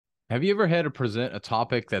Have you ever had to present a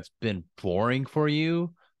topic that's been boring for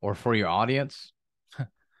you or for your audience?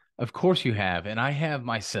 Of course you have, and I have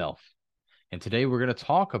myself. And today we're going to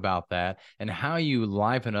talk about that and how you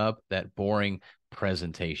liven up that boring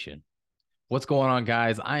presentation. What's going on,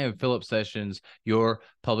 guys? I am Philip Sessions, your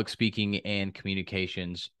public speaking and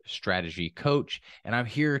communications strategy coach, and I'm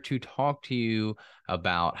here to talk to you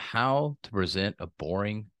about how to present a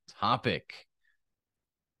boring topic.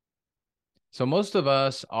 So most of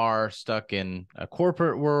us are stuck in a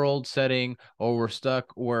corporate world setting, or we're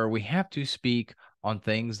stuck where we have to speak on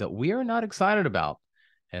things that we are not excited about.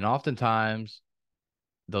 And oftentimes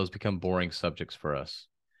those become boring subjects for us.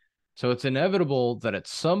 So it's inevitable that at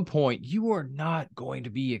some point you are not going to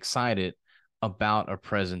be excited about a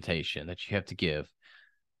presentation that you have to give,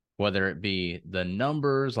 whether it be the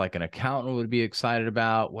numbers like an accountant would be excited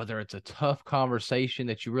about, whether it's a tough conversation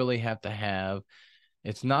that you really have to have.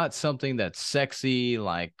 It's not something that's sexy,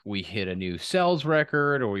 like we hit a new sales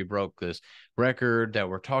record or we broke this record that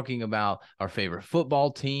we're talking about our favorite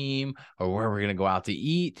football team or where we're going to go out to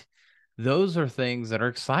eat. Those are things that are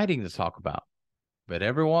exciting to talk about. But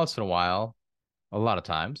every once in a while, a lot of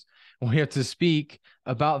times, we have to speak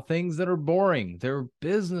about things that are boring. They're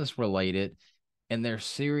business related and they're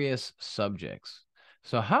serious subjects.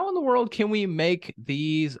 So, how in the world can we make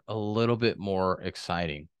these a little bit more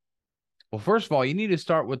exciting? Well, first of all, you need to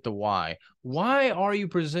start with the why. Why are you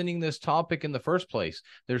presenting this topic in the first place?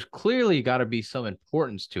 There's clearly got to be some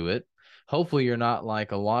importance to it. Hopefully, you're not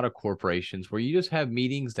like a lot of corporations where you just have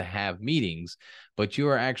meetings to have meetings, but you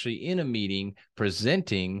are actually in a meeting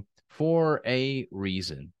presenting for a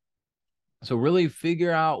reason. So, really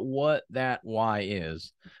figure out what that why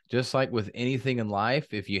is. Just like with anything in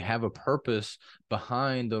life, if you have a purpose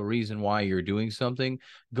behind the reason why you're doing something,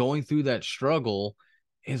 going through that struggle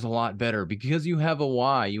is a lot better because you have a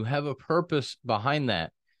why, you have a purpose behind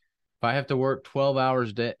that. If I have to work 12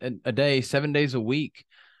 hours a day, 7 days a week,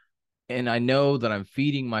 and I know that I'm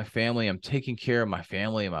feeding my family, I'm taking care of my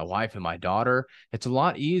family and my wife and my daughter, it's a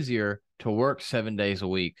lot easier to work 7 days a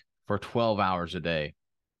week for 12 hours a day.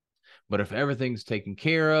 But if everything's taken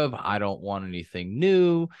care of, I don't want anything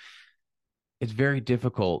new. It's very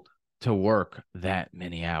difficult to work that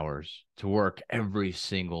many hours, to work every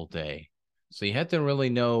single day. So you have to really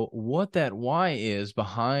know what that why is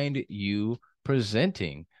behind you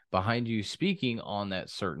presenting, behind you speaking on that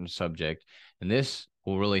certain subject. And this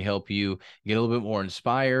will really help you get a little bit more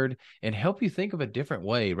inspired and help you think of a different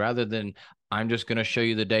way rather than I'm just going to show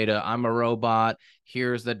you the data. I'm a robot.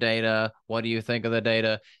 Here's the data. What do you think of the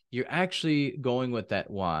data? You're actually going with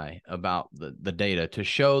that why about the data to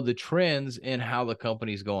show the trends in how the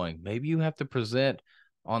company's going. Maybe you have to present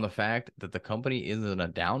on the fact that the company is in a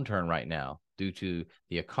downturn right now due to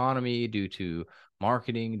the economy, due to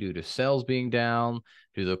marketing, due to sales being down,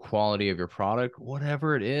 due to the quality of your product,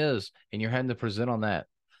 whatever it is. And you're having to present on that.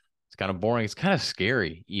 It's kind of boring. It's kind of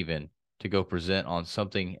scary even to go present on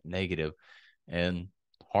something negative and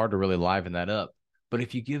hard to really liven that up. But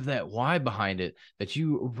if you give that why behind it, that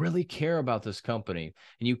you really care about this company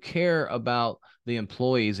and you care about the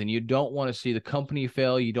employees and you don't want to see the company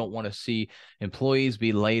fail, you don't want to see employees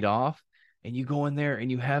be laid off, and you go in there and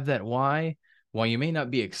you have that why, while you may not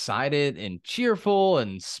be excited and cheerful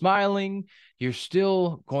and smiling, you're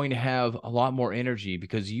still going to have a lot more energy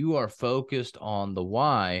because you are focused on the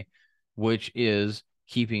why, which is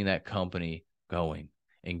keeping that company going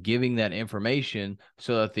and giving that information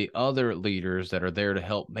so that the other leaders that are there to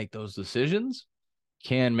help make those decisions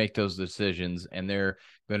can make those decisions. And they're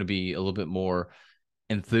going to be a little bit more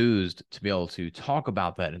enthused to be able to talk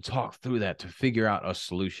about that and talk through that to figure out a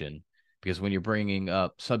solution. Because when you're bringing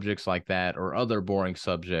up subjects like that or other boring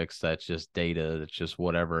subjects, that's just data, that's just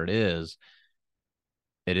whatever it is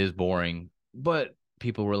boring, but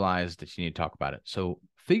people realize that you need to talk about it. So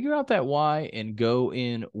figure out that why and go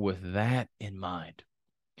in with that in mind.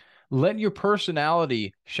 Let your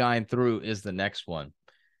personality shine through is the next one.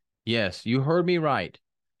 Yes, you heard me right.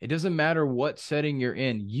 It doesn't matter what setting you're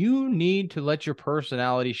in. You need to let your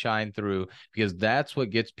personality shine through because that's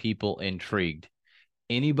what gets people intrigued.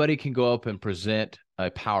 Anybody can go up and present a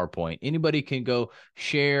PowerPoint. Anybody can go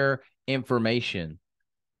share information,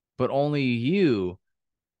 but only you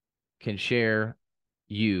can share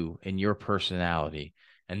you and your personality.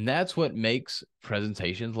 And that's what makes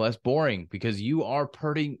presentations less boring because you are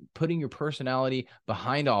putting your personality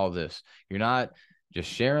behind all of this. You're not just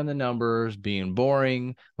sharing the numbers, being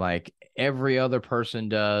boring like every other person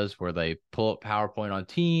does, where they pull up PowerPoint on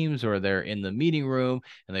Teams or they're in the meeting room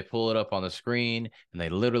and they pull it up on the screen and they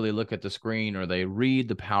literally look at the screen or they read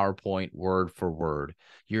the PowerPoint word for word.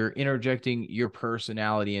 You're interjecting your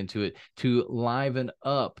personality into it to liven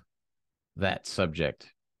up that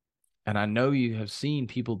subject. And I know you have seen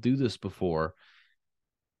people do this before.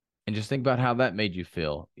 And just think about how that made you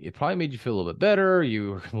feel. It probably made you feel a little bit better.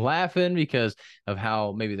 You were laughing because of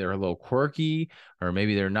how maybe they're a little quirky, or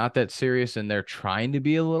maybe they're not that serious and they're trying to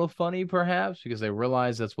be a little funny, perhaps, because they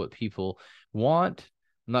realize that's what people want.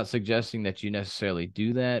 I'm not suggesting that you necessarily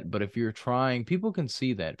do that, but if you're trying, people can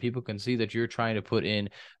see that. People can see that you're trying to put in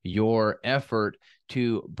your effort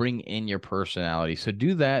to bring in your personality. So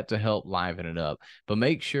do that to help liven it up. But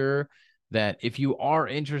make sure that if you are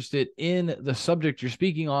interested in the subject you're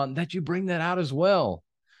speaking on, that you bring that out as well.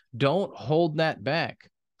 Don't hold that back.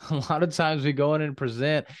 A lot of times we go in and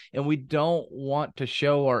present and we don't want to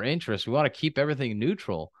show our interest. We want to keep everything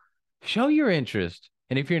neutral. Show your interest.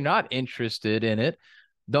 And if you're not interested in it,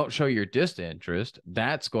 don't show your disinterest.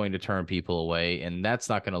 That's going to turn people away and that's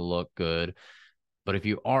not going to look good. But if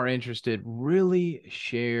you are interested, really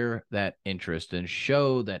share that interest and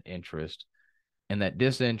show that interest and that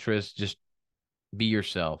disinterest. Just be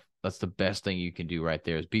yourself. That's the best thing you can do right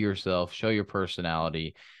there, is be yourself, show your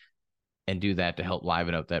personality, and do that to help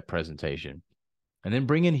liven up that presentation. And then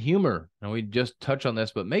bring in humor. And we just touch on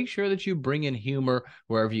this, but make sure that you bring in humor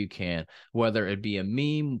wherever you can, whether it be a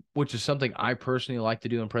meme, which is something I personally like to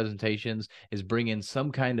do in presentations, is bring in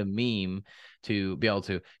some kind of meme to be able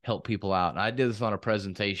to help people out. And I did this on a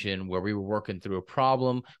presentation where we were working through a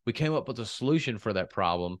problem. We came up with a solution for that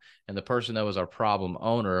problem. And the person that was our problem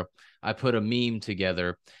owner, I put a meme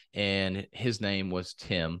together and his name was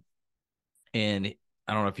Tim. And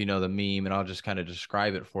I don't know if you know the meme, and I'll just kind of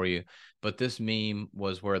describe it for you. But this meme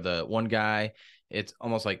was where the one guy, it's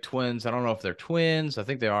almost like twins. I don't know if they're twins. I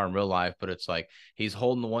think they are in real life, but it's like he's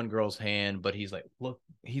holding the one girl's hand, but he's like, look,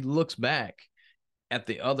 he looks back at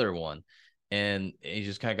the other one. And he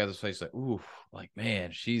just kind of got this face like, ooh, like, man,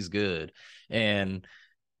 she's good. And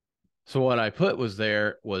so what I put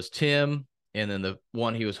was Tim, and then the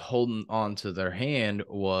one he was holding on to their hand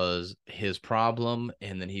was his problem,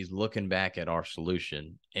 and then he's looking back at our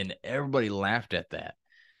solution, and everybody laughed at that.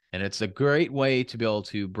 And it's a great way to be able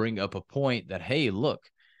to bring up a point that, hey, look,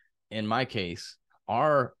 in my case,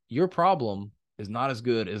 your problem is not as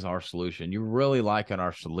good as our solution. You're really liking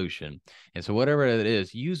our solution. And so whatever it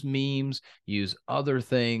is, use memes, use other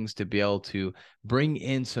things to be able to bring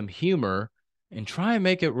in some humor and try and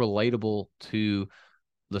make it relatable to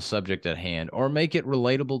the subject at hand, or make it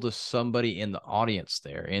relatable to somebody in the audience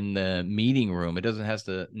there in the meeting room. It doesn't have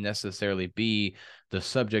to necessarily be the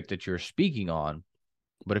subject that you're speaking on.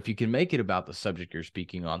 But if you can make it about the subject you're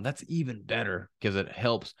speaking on, that's even better, because it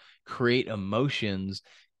helps create emotions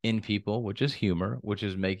in people, which is humor, which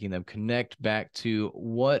is making them connect back to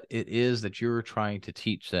what it is that you're trying to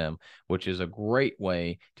teach them, which is a great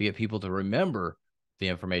way to get people to remember the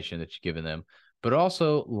information that you've given them, but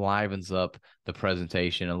also livens up the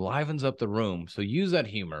presentation and livens up the room. So use that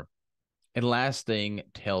humor. And last thing,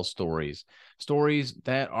 tell stories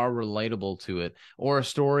that are relatable to it, or a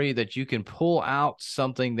story that you can pull out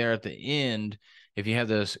something there at the end. If you have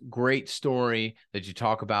this great story that you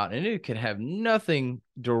talk about, and it can have nothing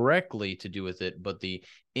directly to do with it, but the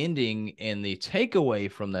ending and the takeaway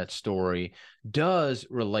from that story does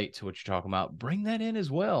relate to what you're talking about, bring that in as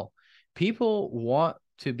well. People want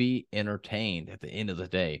to be entertained at the end of the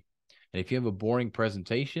day. And if you have a boring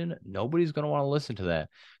presentation, nobody's going to want to listen to that.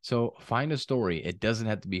 So find a story. It doesn't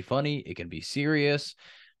have to be funny. It can be serious,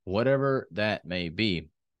 whatever that may be.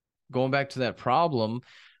 Going back to that problem,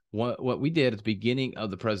 what we did at the beginning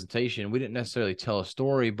of the presentation, we didn't necessarily tell a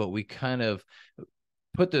story, but we kind of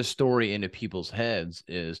put this story into people's heads.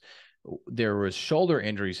 Is there was shoulder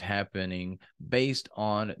injuries happening based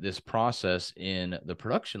on this process in the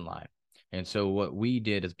production line. And so what we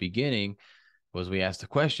did at the beginning was we asked the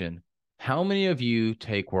question, how many of you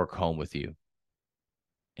take work home with you?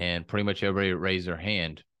 And pretty much everybody raised their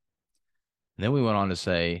hand. And then we went on to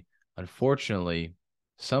say, unfortunately,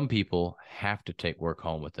 some people have to take work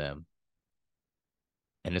home with them.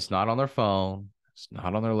 And it's not on their phone. It's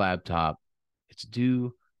not on their laptop. It's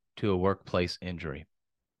due to a workplace injury.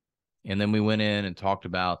 And then we went in and talked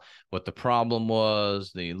about what the problem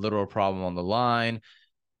was, the literal problem on the line,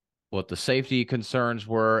 what the safety concerns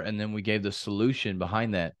were, and then we gave the solution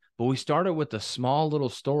behind that. But we started with a small little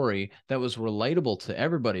story that was relatable to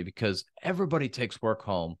everybody, because everybody takes work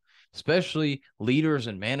home, especially leaders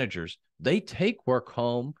and managers. They take work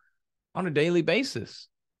home on a daily basis.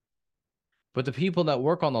 But the people that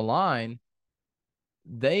work on the line,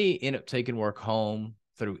 they end up taking work home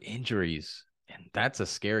through injuries. And that's a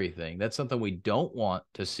scary thing. That's something we don't want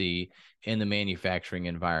to see in the manufacturing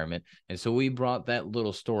environment. And so we brought that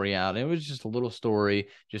little story out. And it was just a little story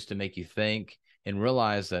just to make you think and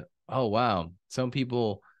realize that, oh, wow, some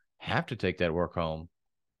people have to take that work home.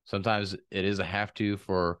 Sometimes it is a have to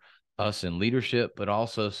for us in leadership, but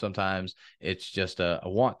also sometimes it's just a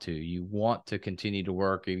want to. You want to continue to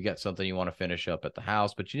work, or you got something you want to finish up at the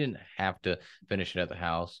house, but you didn't have to finish it at the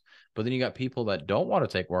house. But then you got people that don't want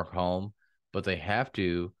to take work home, but they have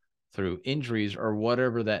to through injuries or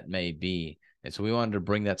whatever that may be. And so we wanted to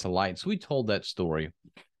bring that to light. So we told that story.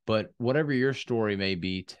 But whatever your story may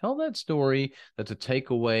be, tell that story that's a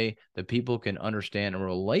takeaway that people can understand and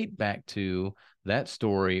relate back to that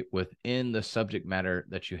story within the subject matter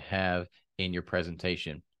that you have in your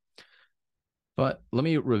presentation. But let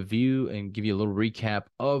me review and give you a little recap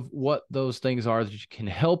of what those things are that can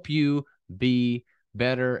help you be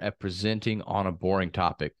better at presenting on a boring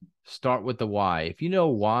topic. Start with the why. If you know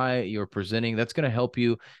why you're presenting, that's going to help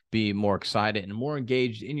you be more excited and more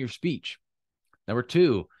engaged in your speech. Number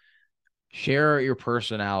 2, share your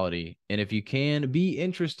personality. And if you can, be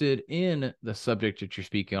interested in the subject that you're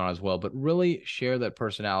speaking on as well, but really share that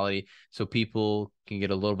personality so people can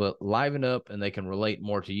get a little bit livened up and they can relate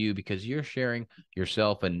more to you because you're sharing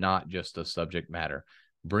yourself and not just the subject matter.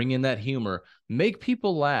 Bring in that humor, make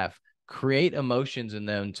people laugh, create emotions in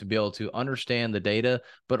them to be able to understand the data,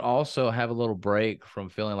 but also have a little break from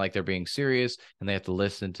feeling like they're being serious and they have to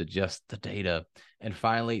listen to just the data. And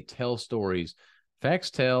finally, tell stories.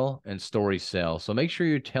 Facts tell and stories sell. So make sure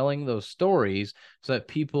you're telling those stories so that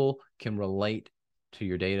people can relate to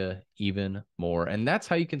your data even more. And that's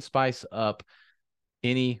how you can spice up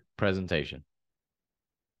any presentation.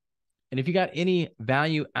 And if you got any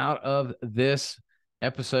value out of this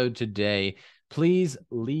episode today, please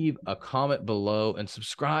leave a comment below and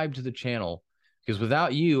subscribe to the channel. Because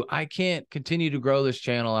without you, I can't continue to grow this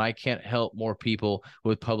channel and I can't help more people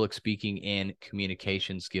with public speaking and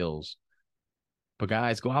communication skills. But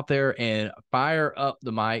guys, go out there and fire up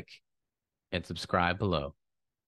the mic and subscribe below.